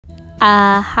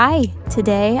Hi.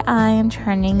 Today I am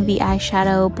turning the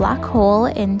eyeshadow Black Hole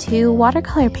into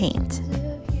watercolor paint.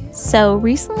 So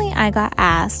recently I got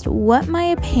asked what my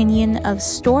opinion of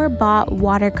store-bought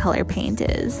watercolor paint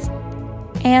is.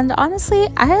 And honestly,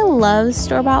 I love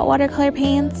store-bought watercolor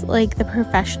paints, like the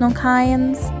professional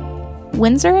kinds.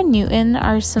 Winsor & Newton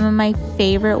are some of my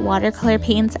favorite watercolor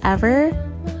paints ever.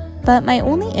 But my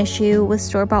only issue with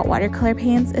store-bought watercolor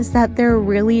paints is that they're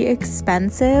really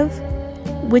expensive,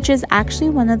 which is actually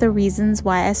one of the reasons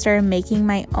why I started making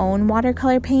my own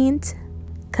watercolor paint,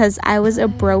 because I was a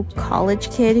broke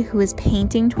college kid who was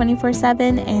painting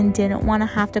 24/7 and didn't want to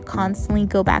have to constantly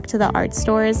go back to the art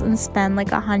stores and spend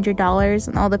like $100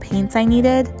 on all the paints I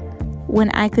needed, when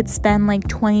I could spend like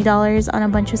 $20 on a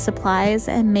bunch of supplies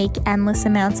and make endless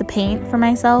amounts of paint for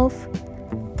myself.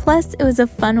 Plus, it was a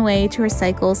fun way to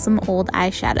recycle some old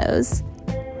eyeshadows.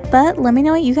 But let me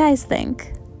know what you guys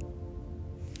think.